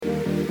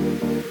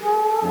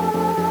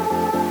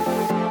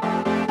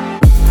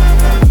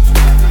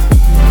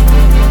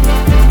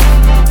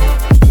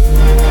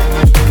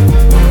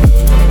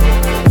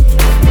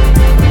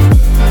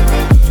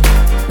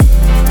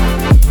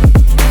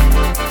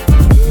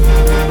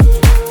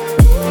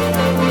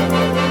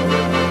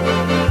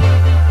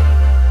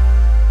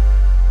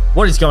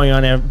What is going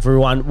on,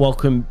 everyone?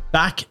 Welcome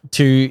back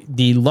to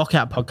the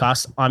Lockout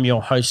Podcast. I'm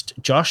your host,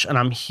 Josh, and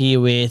I'm here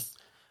with...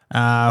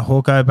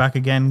 Hawko back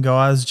again,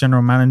 guys,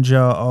 General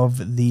Manager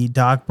of the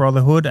Dark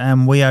Brotherhood,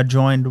 and we are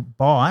joined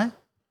by...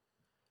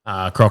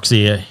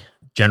 Croxy,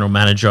 General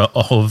Manager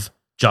of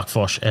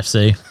Juckfosh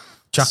FC.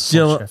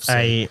 Still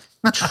FC.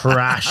 A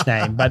trash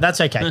name, but that's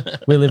okay.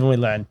 We live and we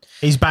learn.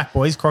 He's back,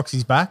 boys.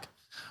 Croxy's back.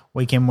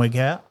 Week in, week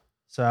out.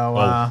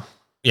 So...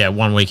 yeah,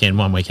 1 week in,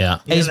 1 week out.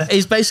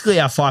 He's basically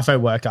our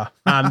FIFO worker.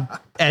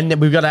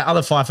 And we've got our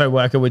other FIFO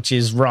worker, which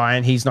is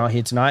Ryan. He's not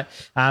here tonight.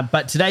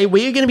 But today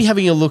we are going to be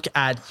having a look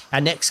at our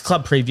next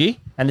club preview.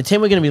 And the team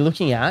we're going to be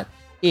looking at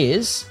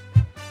is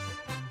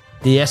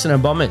the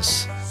Essendon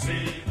Bombers.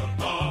 See the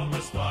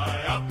Bombers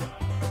fly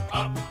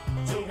up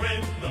to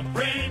win the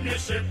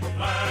premiership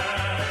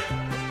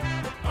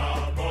flag.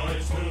 Our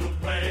boys who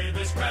play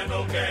this grand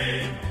old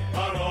game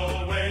are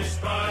always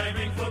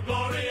striving for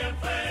glory and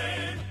fame.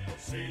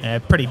 Yeah,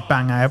 pretty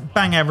bang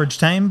average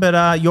team,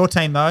 but your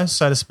team though,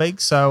 so to speak.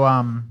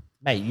 So,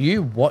 Mate,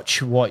 you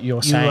watch what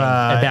you're saying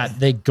about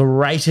the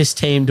greatest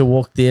team to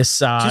walk this.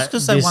 just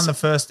because they won the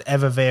first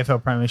ever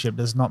VFL Premiership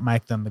does not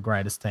make them the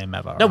greatest team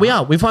ever. No, right? We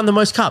are. We've won the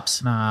most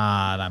cups.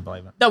 Nah, I don't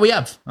believe it. No, we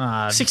have.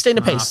 16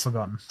 apiece. I've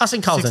forgotten. Us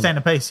and Carlton. 16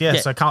 apiece, yeah.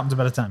 So Carlton's a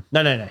better team.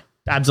 No.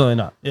 Absolutely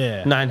not.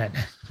 Yeah. No.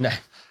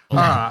 All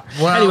right.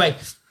 Well, anyway,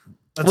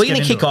 we're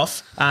going to kick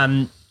off.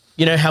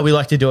 You know how we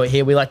like to do it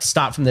here. We like to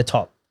start from the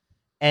top.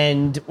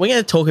 And we're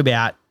going to talk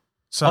about,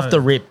 off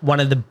the rip, one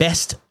of the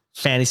best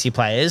fantasy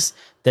players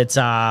that's...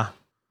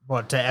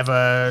 what, to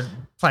ever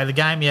play the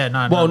game? Yeah,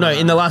 no. Well, no,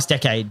 in the last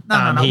decade.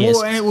 No.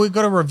 Well, we've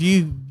got to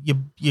review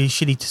your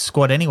shitty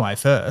squad anyway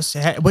first.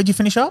 Where'd you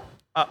finish up?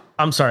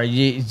 I'm sorry,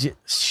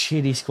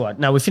 shitty squad.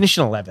 No, we finished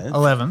in 11th.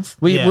 11th.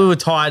 We were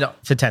tied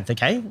for 10th,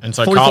 okay? And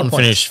so Carlton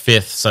finished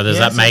 5th, so does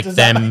that make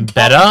them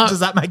better? Does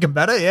that make them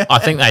better? Yeah. I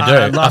think they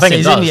do. I think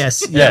season, it does.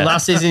 Yes. Yeah.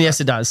 Last season,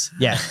 yes, it does.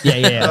 Yeah.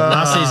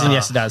 Last season,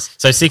 yes, it does.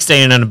 So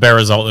 16 and a better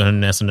result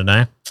than Essendon,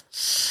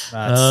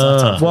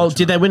 eh? Well,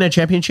 did they win a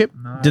championship?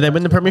 No, did they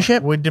win the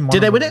premiership? We didn't.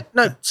 Did they win it?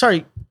 No,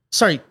 sorry.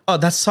 Oh,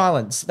 that's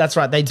silence. That's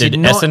right. They did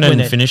not Essendon win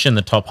it. finish in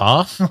the top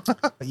half?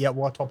 Yeah,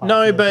 what top half?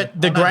 No, yeah.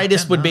 but the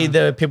greatest would be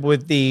the people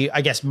with the,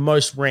 I guess,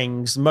 most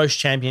rings, most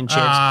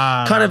championships.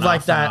 Kind of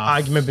like that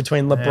argument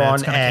between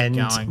LeBron and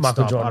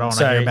Michael Jordan. I don't want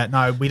to hear about.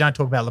 No, we don't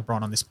talk about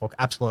LeBron on this book.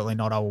 Absolutely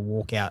not. I will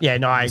walk out. Yeah,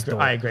 no, I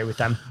agree with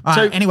them.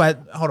 So anyway,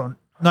 hold on.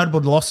 Notable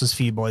losses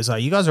for you boys.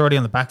 You guys are already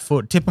on the back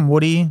foot. Tippin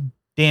Woody,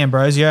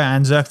 D'Ambrosio,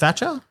 and Zerk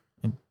Thatcher.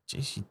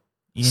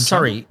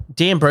 Sorry,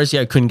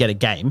 D'Ambrosio couldn't get a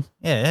game.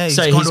 Yeah, he's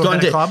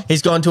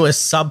gone to a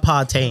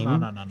subpar team.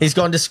 No. He's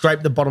gone to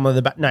scrape the bottom of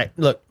the back. No,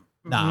 look,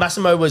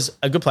 Massimo was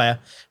a good player,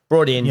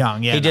 brought in.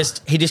 Young, yeah. He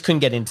just couldn't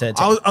get into the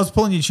team. I was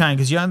pulling you chain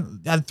because you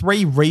had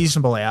 3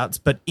 reasonable outs,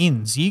 but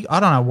ins.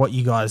 I don't know what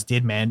you guys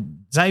did,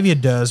 man. Xavier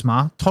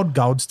Dersma, Todd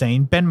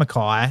Goldstein, Ben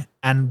Mackay,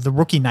 and the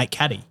rookie Nate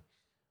Caddy.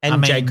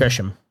 And Jake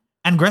Gresham.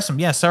 And Gresham,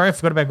 yeah. Sorry, I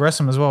forgot about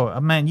Gresham as well.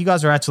 Man, you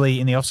guys are actually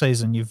in the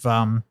offseason. You've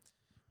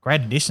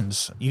great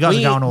additions. You guys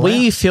are going all out.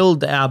 We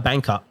filled our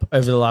bank up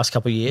over the last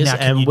couple of years,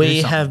 and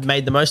we have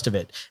made the most of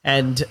it.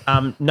 And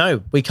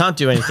no, we can't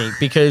do anything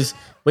because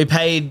we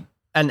paid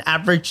an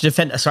average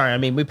defender.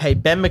 We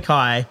paid Ben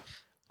Mackay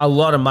a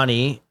lot of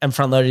money and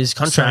front loaded his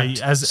contract.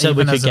 So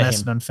even as an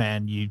Essendon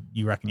fan,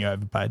 you reckon you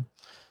overpaid?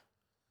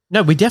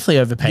 No, we definitely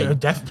overpaid. Yeah,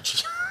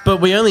 definitely.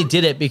 But we only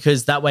did it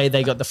because that way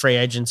they got the free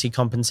agency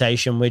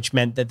compensation, which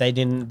meant that they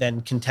didn't then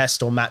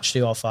contest or match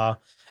the offer.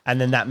 And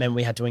then that meant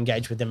we had to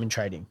engage with them in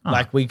trading.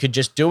 Like we could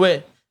just do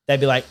it. They'd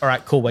be like, all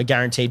right, cool. We're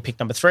guaranteed pick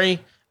number 3.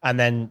 And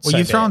then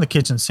you throw in the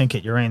kitchen sink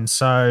it, you're in.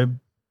 So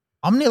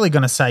I'm nearly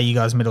going to say you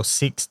guys middle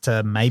 6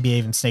 to maybe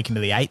even sneak into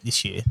the 8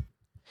 this year.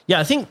 Yeah,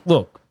 I think,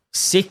 look,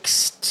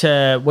 6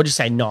 to, what'd you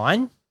say,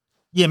 9?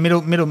 Yeah,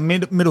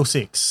 middle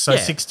 6. So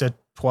 6 to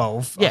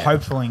 12. Yeah.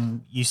 Hopefully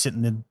you sit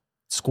in the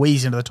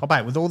squeeze into the top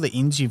 8 with all the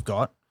ins you've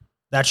got.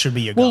 That should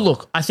be your goal. Well,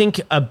 look, I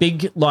think a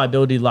big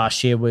liability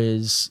last year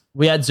was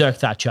we had Zerk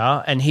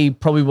Thatcher, and he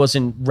probably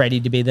wasn't ready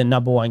to be the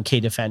number 1 key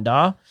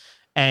defender.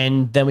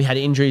 And then we had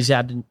injuries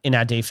out in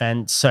our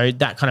defense, so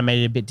that kind of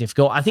made it a bit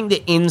difficult. I think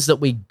the ins that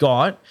we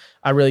got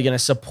are really going to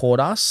support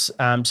us.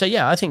 So,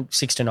 yeah, I think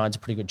 6 to 9 is a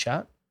pretty good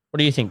chat. What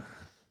do you think?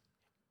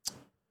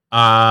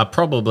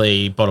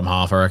 Probably bottom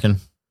half, I reckon.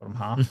 Bottom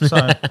half.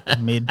 So,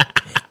 mid.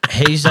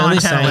 He's only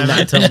saying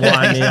that to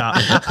wind me up.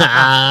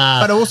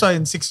 But also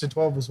in 6 to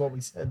 12 was what we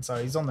said, so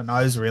he's on the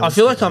nose really. I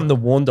feel like I'm the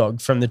warn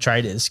dog from the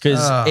traders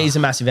because he's a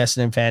massive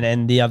Essendon fan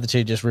and the other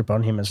 2 just rip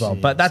on him as well.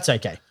 But that's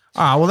okay.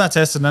 Well, that's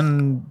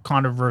Essendon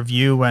kind of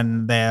review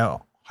and their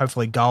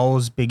hopefully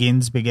goals, big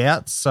ins, big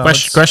outs. So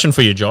question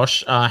for you,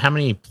 Josh. How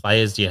many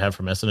players do you have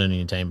from Essendon in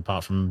your team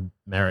apart from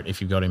Merritt if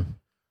you've got him?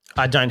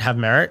 I don't have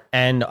Merritt,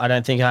 and I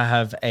don't think I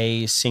have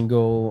a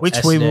single Which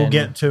Essendon. We will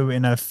get to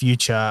in a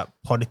future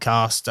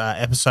podcast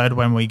episode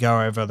when we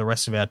go over the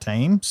rest of our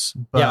teams.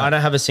 But yeah, I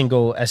don't have a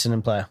single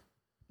Essendon player.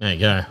 There you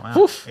go.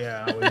 Wow.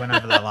 Yeah, we went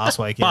over that last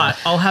week. Yeah. But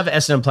I'll have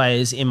Essendon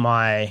players in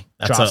my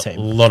draft That's a team.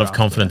 lot of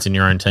confidence in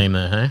your own team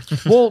there, hey?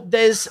 Well,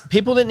 there's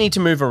people that need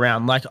to move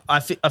around. Like I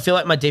feel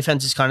like my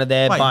defense is kind of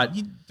there, Wait, but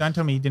you don't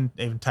tell me you didn't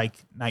even take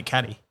Nate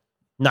Caddy.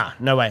 nah,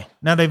 no way.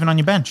 Not even on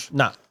your bench.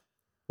 Nah.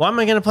 Why am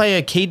I going to play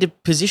a key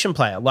position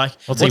player? Like,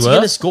 What's what's he he going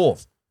to worth? score?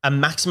 A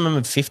maximum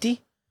of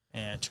 50?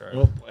 Yeah, true.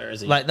 Well, where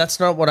is he? Like, that's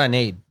not what I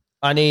need.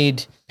 I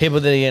need people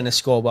that are going to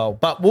score well.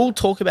 But we'll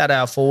talk about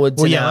our forwards.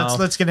 Well, and yeah, our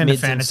let's get into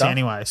mids and fantasy stuff.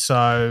 anyway.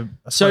 So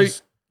So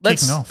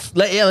let's kicking off.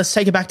 let's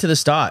take it back to the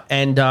start.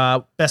 And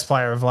Best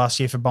player of last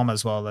year for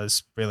Bombers. Well,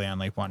 there's really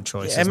only one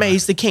choice. mate, isn't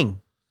he's the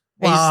king.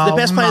 He's there? the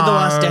best player of the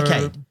last No.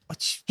 decade.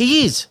 What?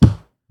 He is.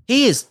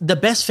 He is the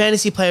best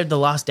fantasy player of the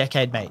last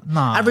decade, mate. No.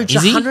 Averaged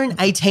Is he?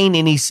 118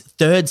 in his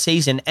third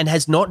season and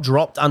has not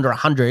dropped under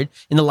 100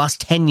 in the last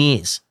 10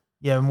 years.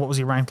 Yeah, and what was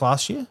he ranked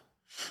last year?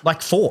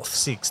 Like fourth,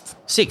 Sixth.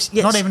 sixth.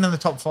 Yes. Not even in the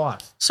top 5.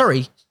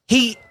 Sorry.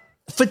 He,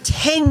 for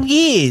 10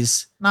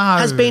 years, No,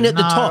 has been at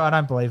the top. I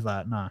don't believe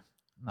that. No.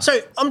 So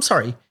I'm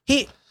sorry.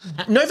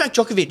 Novak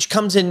Djokovic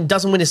comes in and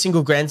doesn't win a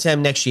single Grand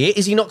Slam next year.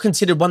 Is he not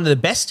considered one of the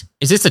best?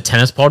 Is this a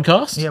tennis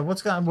podcast? Yeah,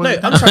 what's going on? No,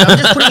 I'm sorry. I'm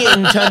just putting it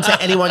in terms that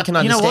anyone can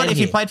You know understand. what? If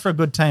here. he played for a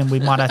good team, we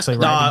might actually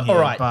rate him here.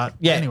 all right. But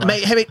yeah. anyway.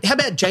 Mate, how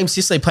about James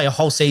Sicily play a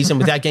whole season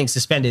without getting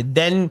suspended?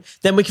 Then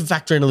we can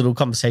factor in a little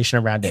conversation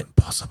around it.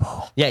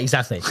 Impossible. Yeah,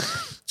 exactly.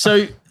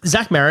 So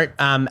Zach Merritt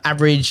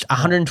averaged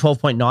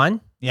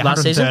 112.9 Yeah,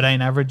 last season.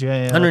 113 average.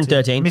 Yeah,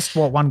 113. Missed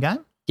what, one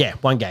game? Yeah,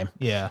 one game.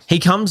 Yeah. He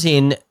comes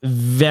in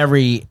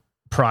very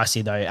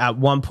pricey though at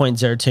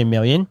 1.02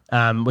 million,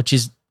 which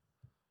is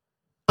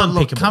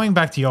Look, unpickable. coming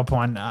back to your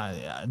point,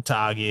 to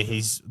argue,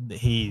 he's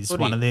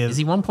one of the. Is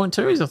he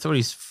 1.2? I thought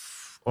he's,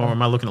 or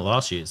am I looking at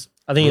last year's?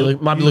 I think you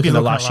might be You'd looking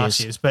at looking last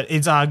year's. but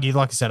it's argued.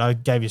 Like I said, I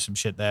gave you some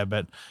shit there,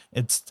 but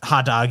it's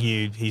hard to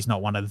argue he's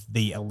not one of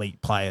the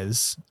elite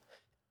players.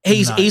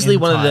 He's No, easily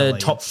one of the entirely.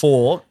 top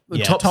four,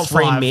 Yeah, top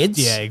three 5, mids.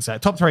 Yeah, exactly.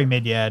 Top 3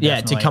 mid. Yeah, Yeah,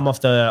 definitely. to come off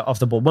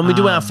the board. When we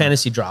do our Um,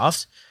 fantasy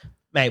draft,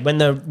 mate, when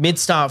the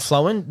mids start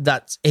flowing,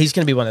 he's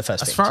going to be one of the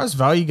first As picks. far as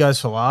value goes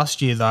for last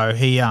year, though,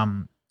 he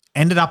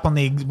ended up on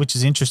the, which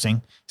is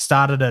interesting.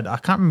 Started at, I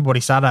can't remember what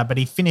he started at, but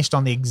he finished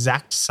on the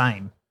exact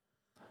same.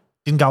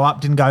 Didn't go up,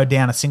 didn't go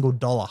down a single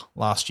dollar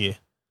last year.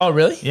 Oh,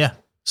 really? Yeah,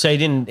 So he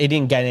didn't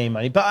gain any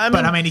money, but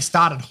I mean, he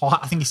started high.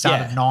 I think he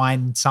started Yeah.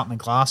 9 something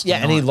last year.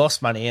 yeah, and he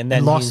lost money, and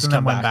then lost he's and then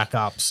come went back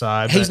up.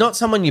 So He's but not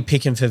someone you're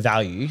picking for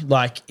value.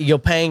 Like you're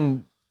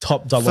paying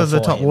top dollar for the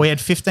top. him. We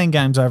had 15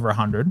 games over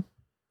 100,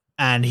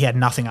 and he had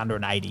nothing under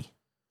an 80.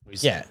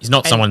 Yeah, He's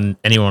not And- someone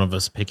any one of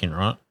us picking,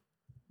 right?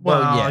 Well,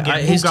 yeah,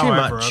 again, he's we'll too go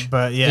over much. it,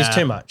 but yeah, He's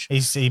too much.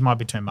 He might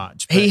be too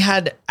much. He but-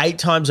 had 8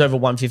 times over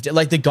 150.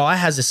 Like the guy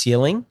has a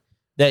ceiling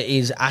that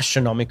is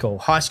astronomical.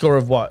 High score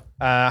of what?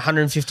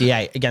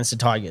 158 against the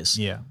Tigers.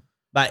 yeah.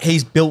 But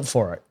he's built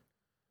for it.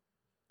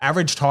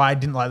 Averaged high,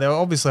 didn't like. There were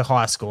obviously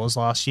higher scores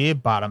last year,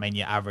 but I mean,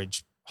 you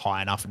average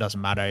high enough. It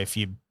doesn't matter if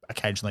you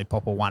occasionally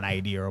pop a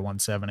 180 or a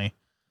 170.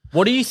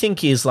 What do you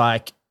think is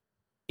like,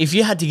 if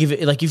you had to give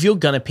it, like if you're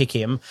going to pick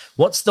him,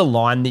 what's the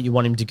line that you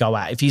want him to go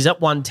at? If he's at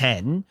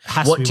 110,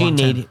 Has to what be do you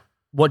 110. need?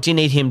 What do you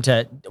need him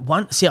to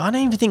see? I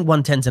don't even think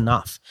 110's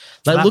enough.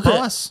 For Like that look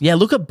price?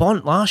 look at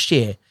Bont last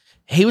year.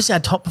 He was our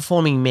top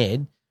performing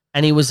mid,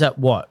 and he was at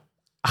what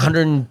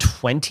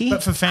 120,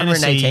 But for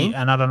fantasy, 118.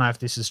 and I don't know if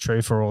this is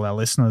true for all our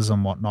listeners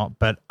and whatnot,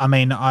 but I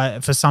mean,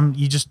 for some,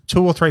 you just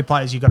 2 or 3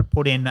 players you got to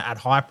put in at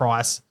high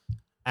price,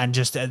 and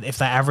just if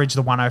they average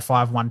the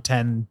 105,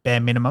 110 bare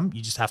minimum,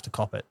 you just have to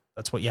cop it.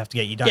 That's what you have to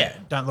get. You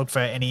don't look for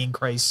any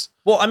increase.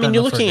 Well, I mean, Don't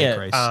you're look for a looking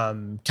decrease.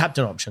 at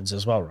captain options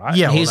as well, right?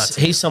 Yeah, well, he's that's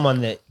it. he's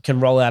someone that can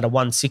roll out a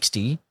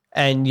 160,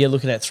 and you're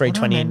looking at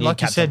 320. Well, in no, your man, like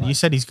you captain said, line. you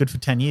said he's good for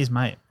 10 years,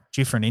 mate.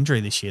 Due for an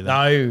injury this year, though.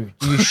 No,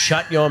 you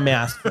shut your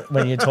mouth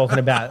when you're talking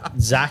about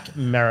Zach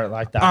Merritt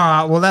like that. All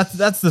right, well,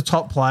 that's the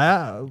top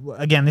player.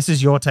 Again, this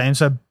is your team,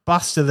 so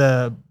bust,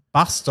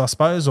 I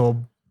suppose, or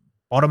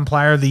bottom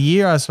player of the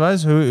year, I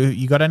suppose. Who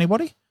you got?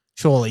 Anybody?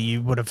 Surely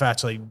you would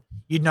have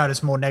you'd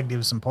notice more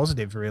negatives than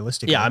positives,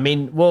 realistically. Yeah, I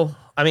mean,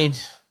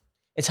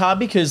 it's hard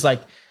because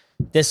like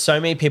there's so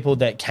many people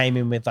that came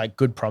in with like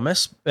good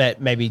promise that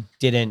maybe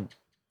didn't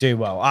do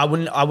well. I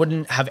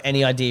wouldn't have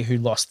any idea who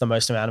lost the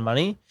most amount of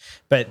money,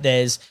 but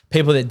there's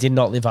people that did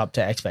not live up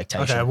to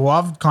expectation. Okay, well,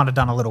 I've kind of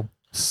done a little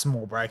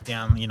small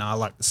breakdown. You know, I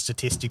like the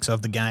statistics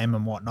of the game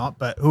and whatnot,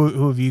 but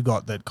who have you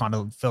got that kind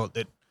of felt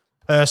that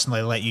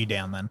personally let you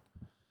down then?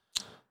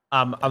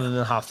 Other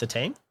than half the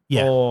team,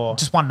 Yeah, or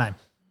just one name.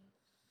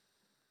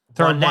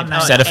 one name.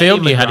 Setterfield,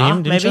 Andy you had McGrath,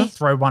 him, didn't maybe? you?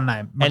 Throw one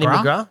name. Andy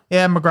McGrath?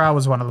 Yeah, McGrath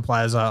was one of the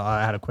players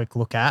I had a quick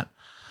look at.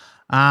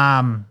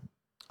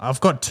 I've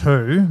got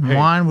 2.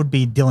 Mine would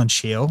be Dylan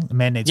Shield. The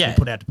man needs to Yeah. be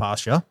put out to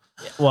pasture.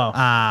 Well,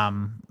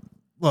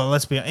 Well,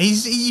 let's be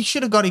honest. You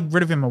should have got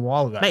rid of him a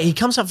while ago. mate, he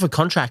comes up for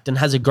contract and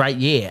has a great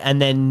year,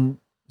 and then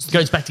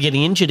goes back to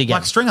getting injured again.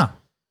 Like Stringer.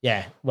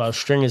 Yeah, well,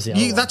 Stringer's the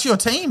other one. That's your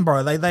team,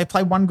 bro. They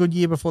play one good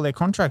year before their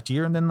contract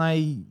year, and then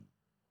I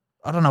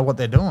don't know what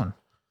they're doing.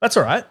 That's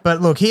all right.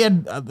 But look, he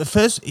had the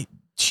first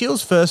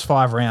Shields' first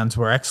 5 rounds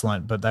were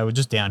excellent, but they were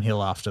just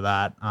downhill after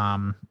that.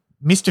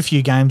 Missed a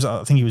few games.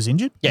 I think he was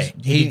injured. Yeah,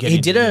 he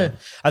did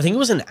I think it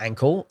was an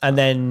ankle, and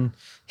then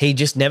he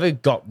just never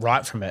got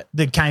right from it.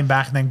 That came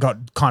back and then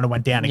kind of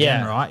went down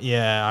again, right?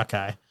 Yeah,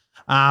 okay.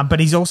 But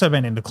he's also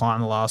been in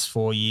decline the last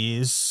 4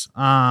 years.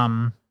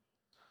 Yeah,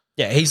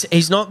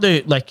 he's not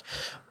the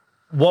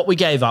what we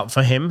gave up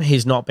for him.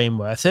 He's not been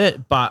worth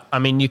it. But I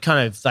mean, you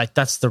kind of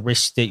that's the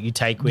risk that you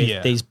take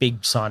with these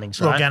big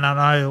signings, right? Look, and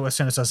I know as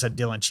soon as I said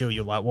Dylan Shield,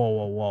 you're like,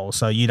 whoa.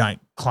 So you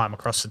don't climb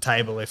across the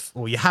table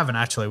or you haven't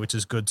actually, which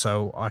is good.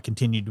 So I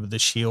continued with the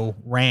Shield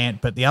rant.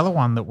 But the other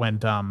one that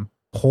went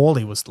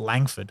poorly was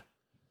Langford.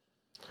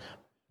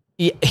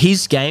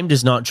 His game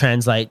does not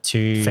translate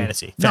to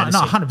fantasy. No,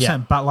 100%. Yeah.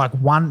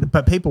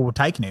 But people were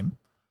taking him,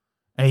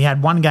 and he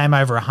had one game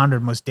over 100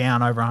 and was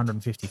down over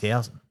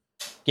 150,000.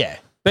 Yeah.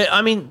 But,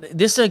 I mean,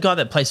 this is a guy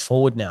that plays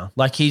forward now.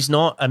 He's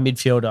not a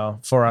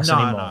midfielder for us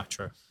anymore. No,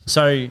 true.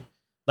 So,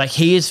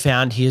 he has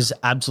found his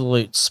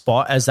absolute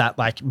spot as that,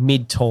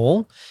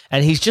 mid-tall,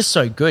 and he's just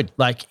so good.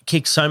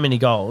 Kicks so many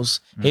goals.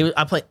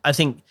 I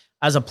think,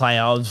 as a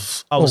player,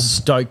 I was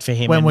stoked for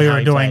him. When we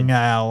were doing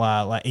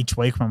our, each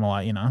week when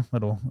we're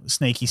little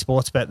sneaky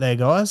sports bet there,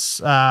 guys,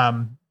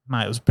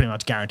 mate, it was pretty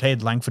much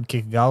guaranteed Langford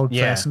kick a goal for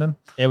Essendon.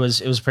 It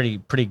was pretty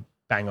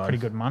bang on. Pretty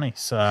good money,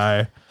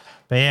 so...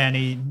 But yeah,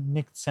 and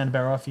Nick sound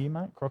about right for you,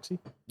 mate? Croxy?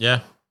 Yeah.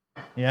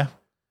 Yeah.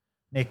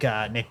 Nick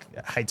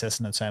hates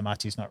Essendon so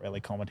much he's not really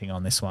commenting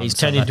on this one. He's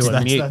turned into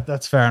a mute.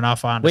 That's fair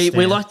enough. I understand.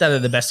 We like that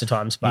at the best of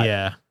times,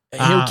 but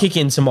he'll kick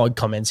in some odd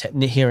comments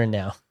here and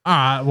now.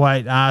 All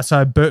right, wait.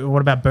 So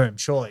what about Boom?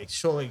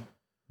 Surely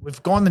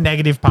we've gone the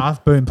negative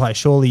path. Boom play.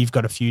 Surely you've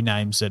got a few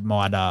names that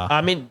might.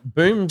 I mean,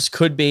 Booms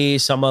could be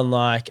someone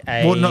like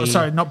a.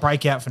 Well, not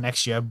breakout for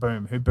next year.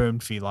 Boom. Who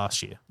boomed for you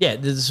last year? Yeah,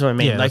 this is what I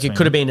mean. Yeah, it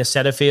could have been a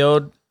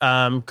Setterfield.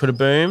 Could have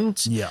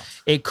boomed. Yeah.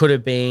 It could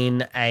have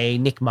been a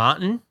Nick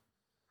Martin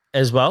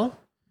as well.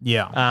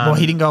 Yeah. Well,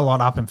 he didn't go a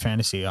lot up in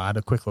fantasy. I had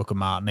a quick look at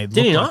Martin.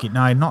 Did he not?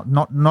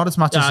 Not as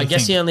much as I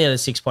guess he only had a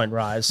 6-point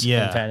rise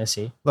in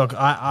fantasy. Look,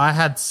 I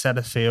had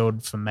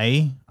Setterfield for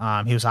me.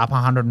 He was up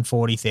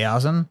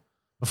 140,000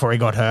 before he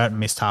got hurt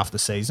and missed half the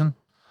season.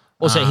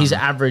 Also, his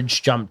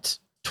average jumped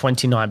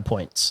 29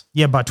 points.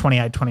 Yeah, by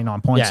 29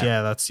 points.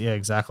 Yeah,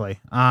 exactly.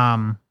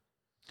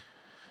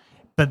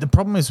 But the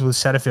problem is with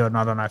Setterfield, and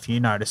I don't know if you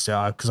noticed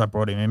it, because I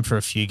brought him in for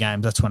a few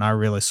games. That's when I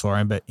really saw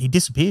him, but he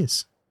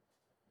disappears.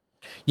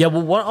 Yeah,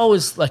 well, what I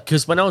was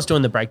because when I was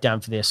doing the breakdown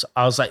for this,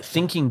 I was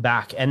thinking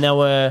back, and there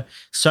were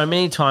so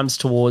many times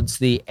towards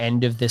the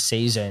end of the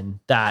season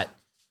that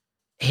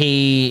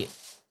he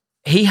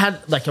had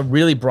a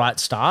really bright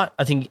start.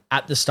 I think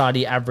at the start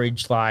he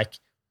averaged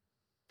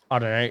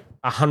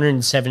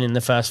 107 in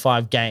the first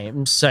 5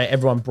 games. So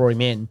everyone brought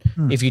him in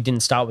if you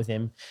didn't start with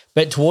him.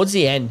 But towards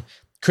the end,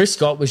 Chris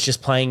Scott was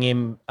just playing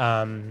him.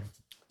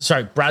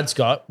 Brad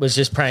Scott was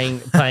just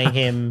playing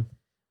him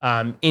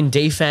in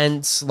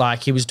defense.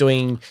 He was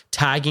doing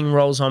tagging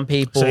roles on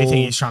people. So you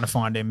think he's trying to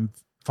find him?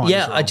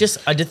 I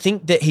did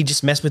think that he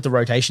just messed with the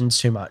rotations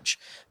too much.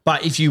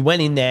 But if you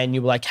went in there and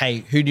you were like, hey,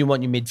 who do you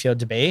want your midfield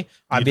to be?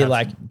 I'd be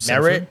like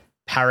Merritt,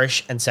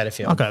 Parrish, and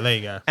Setterfield. Okay, there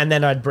you go. And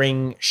then I'd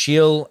bring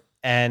Shield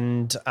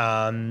and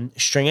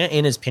Stringer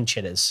in as pinch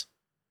hitters.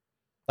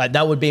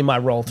 That would be my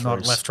roll through.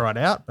 Not left, right,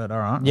 out, but all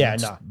right. Yeah,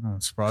 not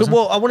surprising.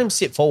 Well, I want him to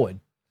sit forward.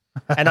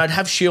 And I'd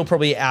have Shield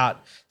probably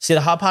out. See,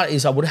 the hard part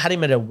is I would have had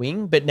him at a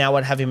wing, but now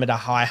I'd have him at a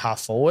high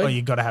half forward. Oh,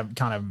 you can't have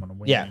him on a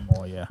wing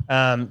anymore,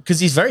 because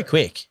he's very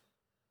quick.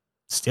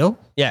 Still?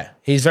 Yeah,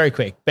 he's very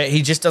quick, but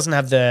he just doesn't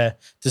have the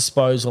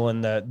disposal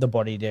and the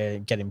body to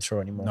get him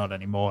through anymore. Not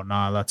anymore.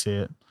 No, that's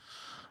it.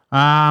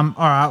 All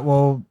right,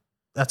 well,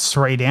 that's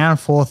 3 down.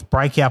 4th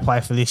breakout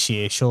play for this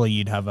year. Surely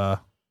you'd have a...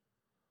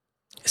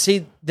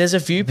 See, there's a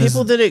few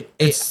people that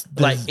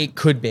it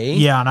could be.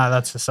 Yeah, I know.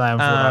 That's the same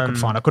what I could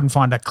find. I couldn't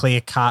find a clear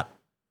cut.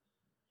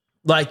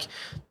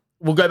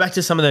 We'll go back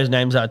to some of those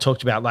names that I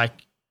talked about.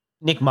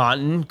 Nick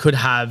Martin could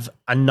have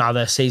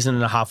another season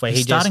and a half where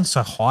he's starting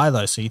so high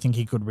though. So you think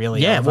he could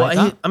really? Yeah.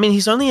 Well,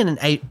 he's only in an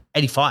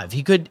 85.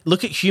 He could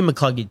look at Hugh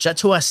McCluggage.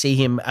 That's who I see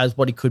him as.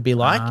 What he could be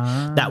like,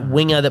 that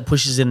winger that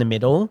pushes in the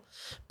middle.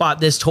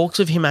 But there's talks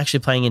of him actually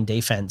playing in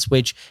defense,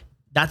 which.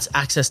 That's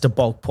access to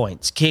bulk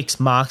points, kicks,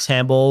 marks,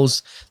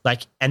 handballs,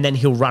 and then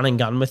he'll run and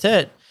gun with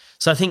it.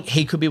 So I think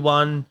he could be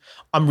one.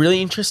 I'm really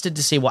interested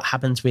to see what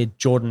happens with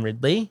Jordan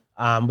Ridley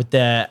with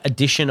the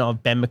addition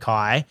of Ben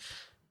Mackay.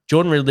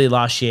 Jordan Ridley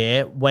last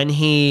year, when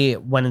he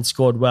went and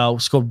scored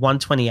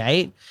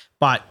 128,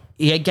 but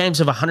he had games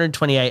of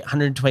 128,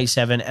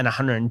 127, and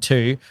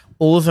 102.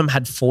 All of them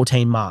had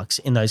 14 marks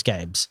in those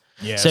games.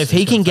 Yeah, so if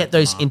he can get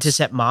those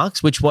intercept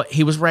marks, which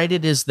he was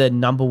rated as the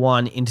number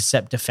 1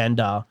 intercept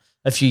defender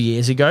a few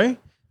years ago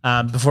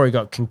before he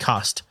got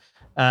concussed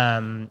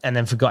and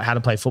then forgot how to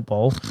play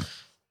football.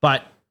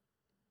 But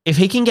if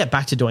he can get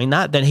back to doing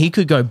that, then he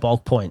could go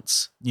bulk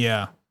points.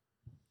 Yeah.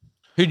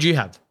 Who'd you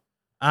have?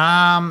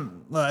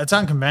 Look, it's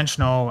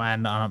unconventional,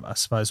 and I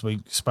suppose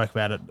we spoke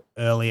about it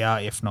earlier,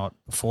 if not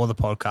before the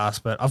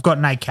podcast, but I've got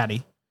Nate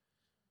Caddy.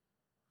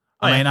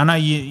 I mean, I know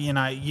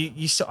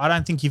you still, I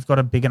don't think you've got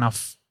a big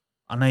enough.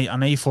 I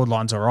know your forward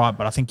line's all right,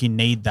 but I think you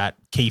need that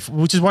key,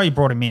 which is why you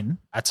brought him in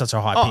at such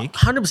a high pick.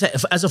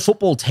 100%. As a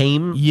football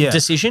team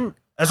decision,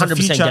 as 100% a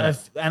future, get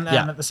it. and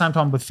at the same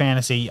time with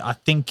fantasy, I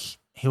think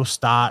he'll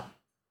start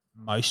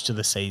most of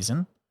the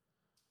season,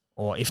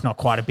 or if not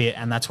quite a bit,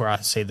 and that's where I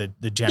see the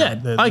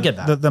I get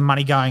that. the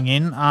money going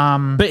in.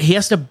 But he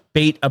has to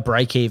beat a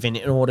break even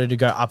in order to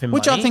go up in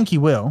which money. I think he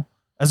will,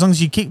 as long as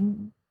you kick.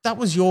 That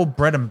was your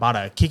bread and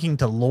butter, kicking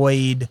to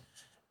Lloyd.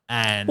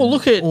 And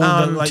look at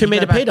 2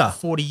 meter Peter,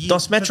 40 years.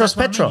 Dos Metros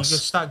I mean. Petros. You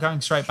could start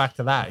going straight back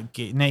to that.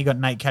 Now you got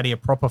Nate Caddy, a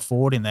proper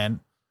forward in there.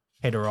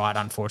 Peter Wright,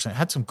 unfortunately,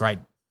 had some great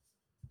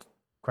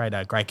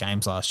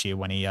games last year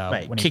when he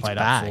played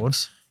up forward.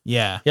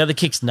 Yeah, he either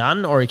kicks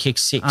none or he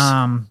kicks 6.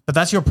 But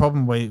that's your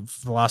problem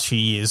with the last few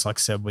years. Like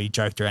I said, we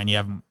joked around. You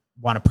haven't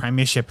won a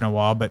premiership in a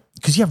while, but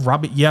because you have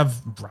rubbish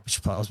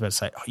players. I was about to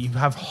say you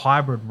have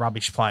hybrid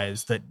rubbish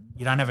players that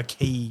you don't have a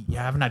key. You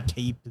haven't had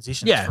key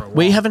positions. Yeah, for a while.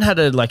 we haven't had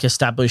a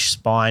established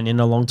spine in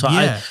a long time.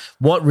 Yeah.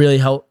 What really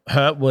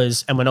hurt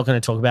was, and we're not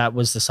going to talk about,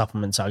 was the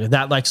supplement saga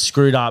that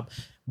screwed up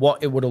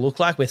what it would have looked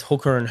like with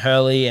Hooker and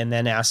Hurley, and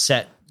then our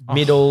set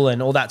middle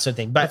and all that sort of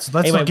thing. But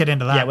let's anyway, not get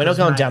into that. Yeah, we're not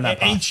going down that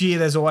path. Each year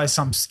there's always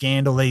some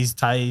scandal these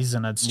days,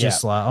 and it's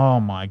just like, oh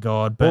my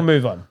God. But we'll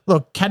move on.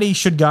 Look, Caddy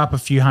should go up a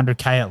few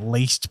 $100K at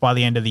least by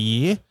the end of the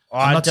year.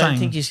 I don't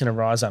think he's going to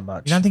rise that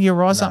much. You don't think he'll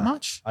rise that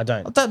much? I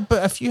don't.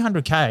 But a few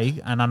 $100K,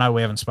 and I know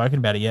we haven't spoken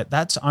about it yet,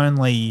 that's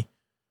only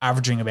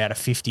averaging about a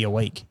 50 a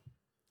week.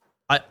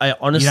 I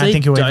honestly don't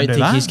think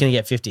he's going to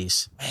get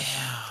 50s.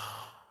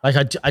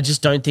 I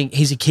just don't think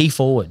he's a key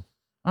forward.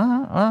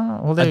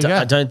 Well, there you go.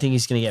 I don't think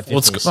he's going to get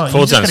 50s.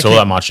 Forwards don't score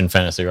that much in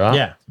fantasy, right?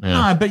 Yeah.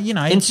 No, but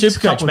in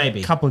Supercoach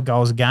maybe a couple of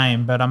goals a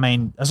game. But I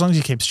mean, as long as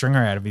you keep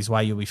Stringer out of his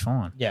way, you'll be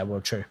fine. Yeah, well,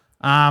 true.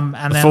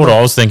 And the forward I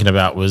was thinking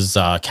about was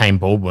Kane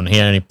Baldwin. He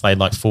only played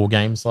 4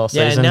 games last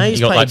season. Now he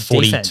got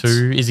 42. Defense.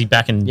 Is he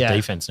back in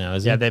defense now?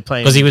 Is he? Yeah, they're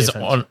playing because he was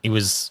defense. he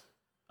was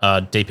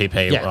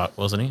DPP, right,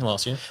 wasn't he,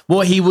 last year?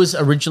 Well, he was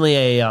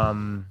originally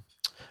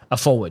a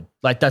forward.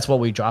 That's what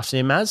we drafted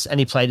him as, and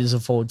he played as a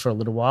forward for a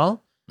little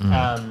while.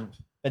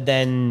 But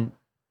then,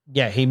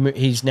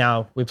 he's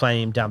now we're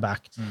playing him down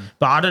back.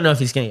 But I don't know if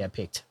he's going to get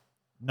picked.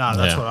 No,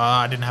 that's what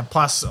I didn't have.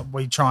 Plus,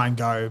 we try and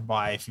go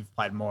by if you've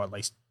played more, at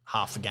least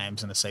half the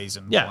games in the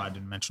season. Yeah, I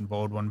didn't mention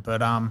Baldwin,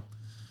 but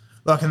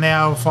look, and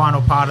now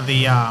final part of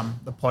the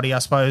potty, I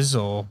suppose,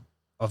 or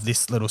of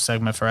this little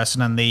segment for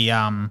Essendon,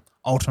 the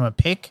ultimate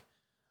pick.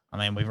 I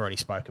mean, we've already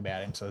spoke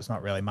about him, so there's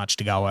not really much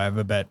to go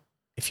over. But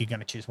if you're going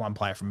to choose one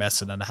player from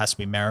Essendon, it has to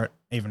be Merritt,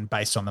 even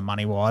based on the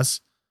money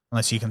wise,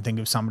 unless you can think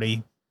of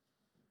somebody.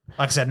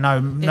 Like I said,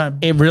 no.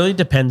 It really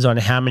depends on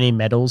how many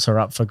medals are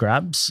up for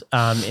grabs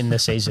in the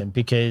season,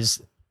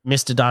 because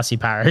Mr. Darcy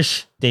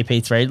Parish,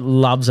 DP3,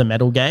 loves a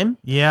medal game.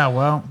 Yeah,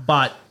 well.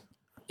 But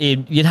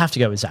you'd have to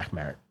go with Zach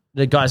Merritt.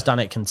 The guy's done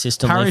it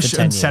consistently Parrish for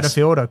 10 and years.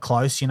 Setterfield are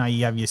close. You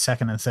have your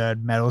second and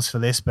third medals for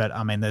this, but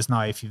I mean,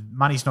 if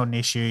money's not an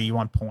issue, you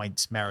want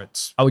points,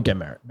 Merritt's. I would go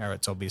Merritt.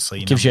 Merritt's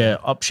obviously. Gives you an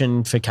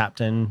option for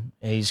captain.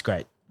 He's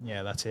great.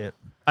 Yeah, that's it.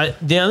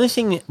 The only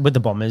thing with the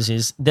Bombers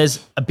is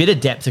there's a bit of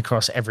depth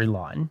across every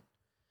line,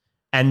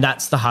 and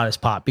that's the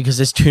hardest part because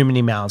there's too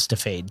many mouths to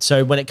feed.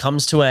 So when it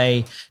comes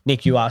to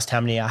Nick, you asked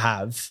how many I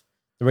have.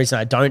 The reason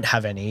I don't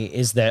have any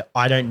is that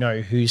I don't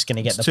know who's going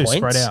to get the points.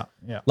 Spread out.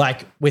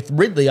 Yeah. With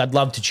Ridley, I'd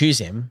love to choose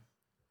him,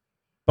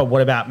 but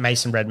what about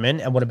Mason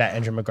Redmond and what about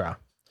Andrew McGrath?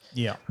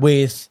 Yeah.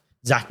 With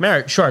Zach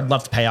Merritt, sure, I'd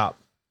love to pay up,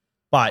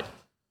 but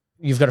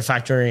you've got to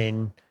factor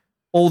in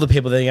all the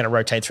people that are going to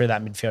rotate through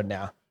that midfield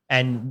now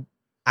and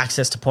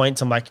access to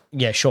points. I'm like,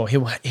 yeah, sure,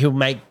 he'll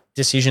make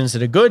decisions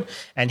that are good,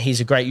 and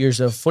he's a great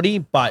user of footy,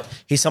 but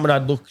he's someone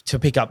I'd look to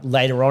pick up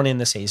later on in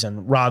the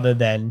season rather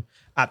than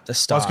at the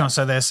start. I was going to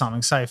say there's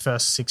something. Say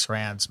first 6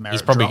 rounds, Merritt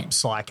He's probably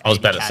drops like. I was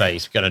about to 80K. say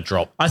he's going to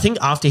drop. I think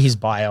after his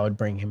bye, I would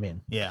bring him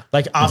in. Yeah.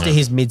 After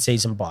his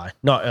mid-season bye,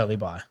 not early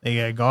bye. There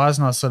you go, guys.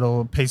 Nice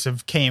little piece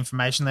of key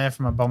information there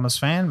from a Bombers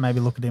fan. Maybe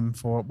look at him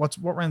for what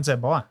round's there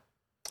by?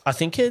 I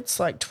think it's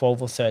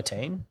 12 or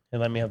 13.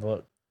 And let me have a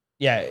look.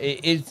 Yeah,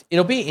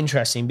 it'll be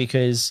interesting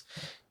because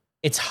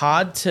it's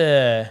hard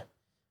to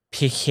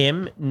pick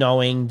him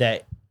knowing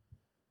that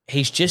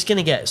he's just going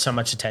to get so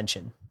much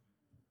attention.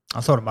 I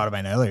thought it might have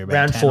been earlier. About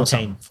Round 10 or 14.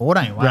 something.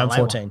 14. Wow, Round late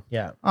 14, one.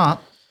 yeah. All right.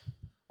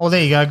 Well,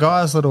 there you go,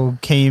 guys. Little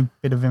key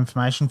bit of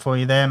information for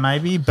you there,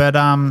 maybe. But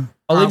I'll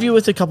leave you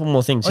with a couple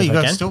more things. Oh, if you I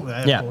got can. still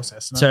there, yeah. of course.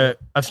 That's So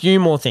a few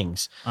more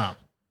things. Oh.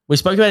 We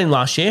spoke about him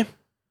last year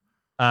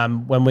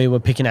when we were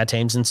picking our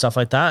teams and stuff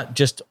like that,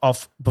 just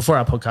off before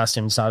our podcast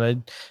even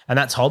started, and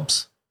that's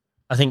Hobbs.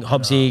 I think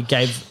Hobbsy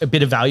gave a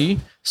bit of value,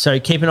 so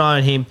keep an eye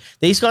on him.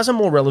 These guys are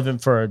more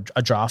relevant for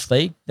a draft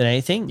league than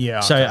anything. Yeah.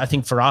 So okay. I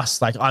think for us,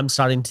 I'm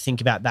starting to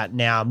think about that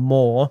now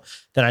more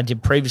than I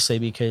did previously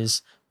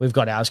because we've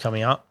got ours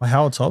coming up. Well,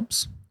 how old's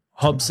Hobbs?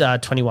 Hobbs,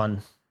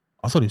 21.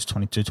 I thought he was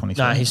 22,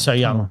 23. No, he's so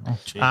young. Oh,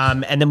 geez.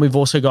 And then we've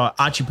also got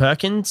Archie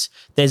Perkins.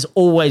 There's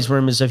always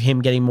rumors of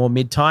him getting more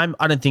mid-time.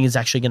 I don't think it's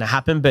actually going to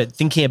happen, but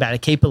thinking about a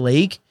keeper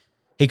league,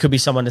 he could be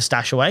someone to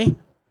stash away.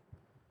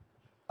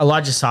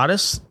 Elijah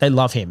Sardis, they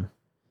love him,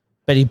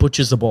 but he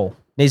butchers the ball.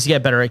 Needs to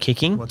get better at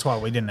kicking. Well, that's why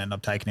we didn't end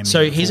up taking him.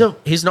 So he's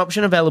an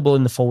option available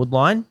in the forward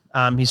line.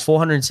 He's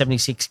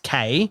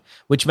 476K,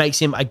 which makes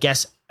him, I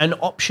guess, an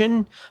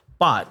option,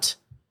 but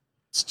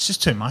it's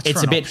just too much. It's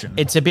for a an bit. option.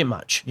 It's a bit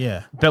much.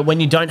 Yeah. But when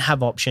you don't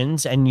have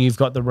options and you've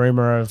got the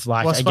rumor of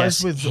like, Well, I I guess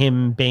suppose with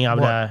him being able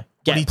to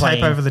Would get he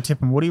playing, tape over the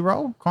Tip and Woody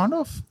role, kind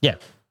of? Yeah,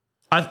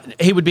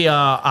 he would be a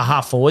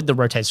half forward that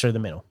rotates through the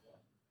middle.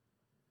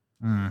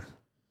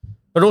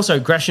 But also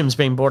Gresham's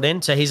been brought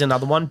in, so he's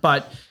another one.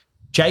 But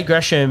Jay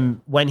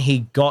Gresham, when he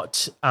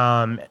got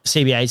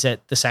CBAs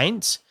at the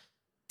Saints,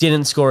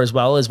 didn't score as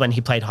well as when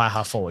he played high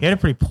half forward. He had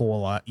a pretty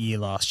poor year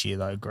last year,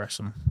 though,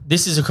 Gresham.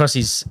 This is across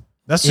his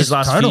just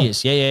last total. few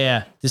years.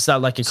 Yeah. This is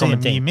like a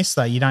common thing. You missed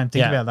that. You don't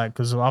think Yeah. about that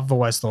because I've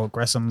always thought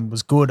Gresham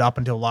was good up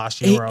until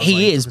last year. where I was He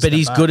like, is, took a but step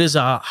he's back. good as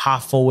a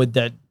half forward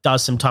that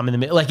does some time in the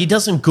middle. Like he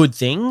does some good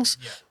things,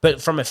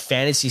 but from a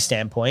fantasy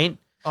standpoint,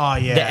 Oh,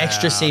 yeah. the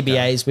extra okay.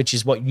 CBAs, which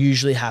is what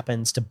usually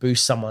happens to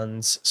boost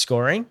someone's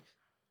scoring,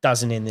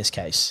 doesn't in this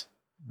case.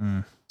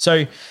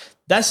 So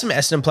that's some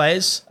Essendon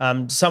players.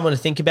 Someone to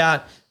think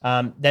about.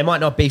 They might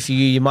not be for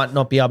you. You might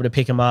not be able to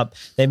pick them up.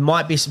 They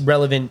might be some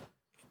relevant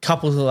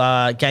couple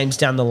games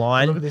down the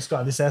line. Look at this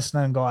guy, this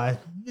Essendon guy.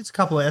 It's a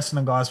couple of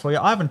Essendon guys for you.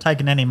 I haven't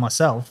taken any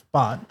myself,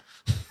 but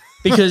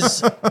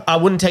Because I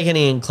wouldn't take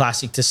any in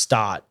Classic to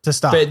start.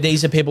 But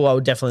these are people I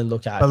would definitely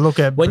look at. But look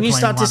at when you between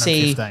start to 1 and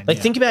see, 15, like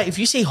yeah. think about if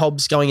you see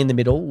Hobbs going in the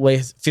middle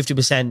with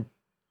 50%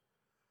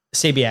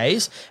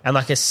 CBAs and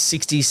like a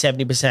 60,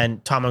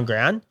 70% time on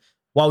ground,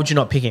 why would you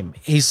not pick him?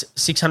 He's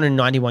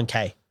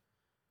 691K.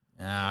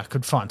 I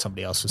could find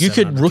somebody else. For You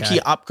could 700K. rookie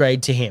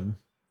upgrade to him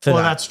for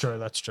Well, that. that's true.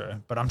 That's true.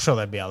 But I'm sure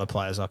there'd be other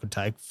players I could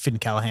take. Finn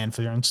Callahan,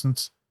 for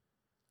instance.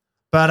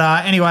 But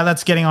anyway,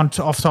 that's getting on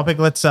off topic.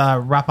 Let's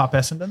wrap up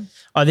Essendon.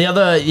 Oh, the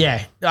other,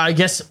 I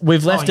guess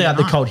we've left yeah, out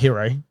the no. cult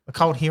hero. The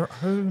cold hero.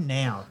 Who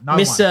now? No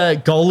one.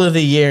 Mr. Goal of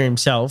the Year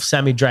himself,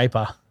 Sammy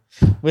Draper,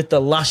 with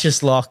the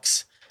luscious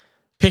locks,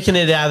 picking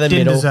it out of the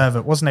Didn't middle. deserve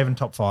it. Wasn't even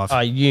top 5.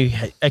 Okay,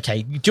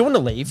 do you want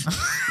to leave?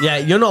 Yeah,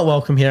 you're not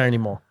welcome here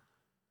anymore.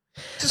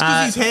 Just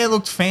because his hair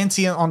looked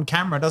fancy on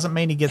camera doesn't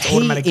mean he gets He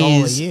automatic goal of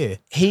the is- year.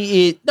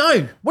 He is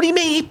no. What do you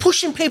mean? He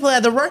pushing people out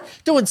of the road,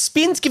 doing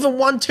spins, giving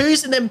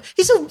 1-2s, and then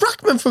he's a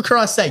ruckman for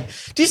Christ's sake.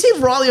 Do you see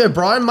Riley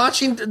O'Brien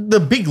marching the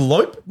big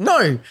lope?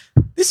 No,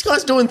 this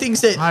guy's doing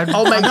things that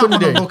old I man don't couldn't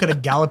want to do. look at a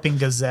galloping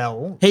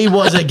gazelle. He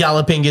was a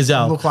galloping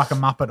gazelle. Look like a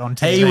Muppet on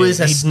TV. He was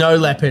a snow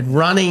leopard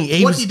running.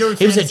 He What was, did he do?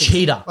 he was a fantasy?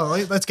 cheetah.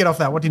 Oh, let's get off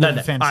that. What did he do? No,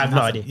 in fantasy? I have no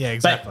Nothing. idea. Yeah,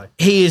 exactly.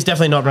 But he is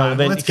definitely not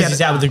relevant Let's because get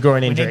he's it out with done. a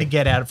groin We injury. need to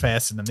get out of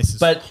Essendon. This is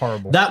But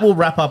horrible. that will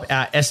wrap up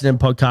our Essendon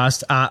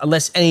podcast.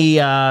 Unless any,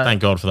 Thank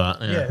God for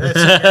that. Yeah.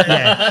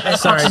 yeah,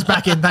 sorry, he's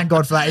back in. Thank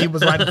God for that. He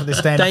was waiting for this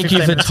stand. thank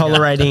you for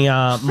tolerating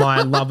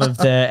my love of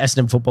the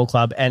Essendon Football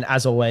Club. And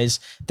as always,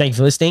 thank you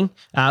for listening.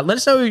 Let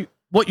us know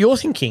what you're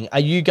thinking. Are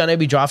you going to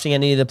be drafting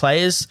any of the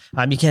players?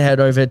 You can head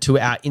over to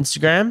our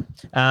Instagram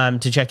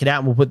to check it out,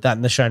 and we'll put that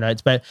in the show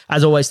notes. But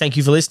as always, thank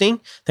you for listening.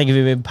 Thank you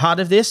for being part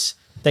of this.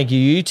 Thank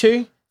you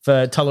two,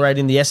 for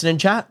tolerating the Essendon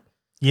chat.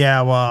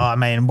 Yeah, well, I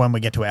mean, when we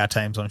get to our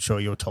teams, I'm sure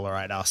you'll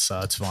tolerate us, so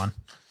it's fine.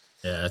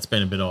 Yeah, it's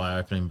been a bit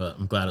eye-opening, but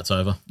I'm glad it's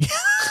over.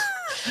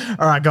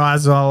 All right,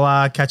 guys,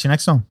 I'll catch you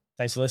next time.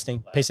 Thanks for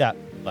listening. Peace out.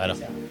 Later.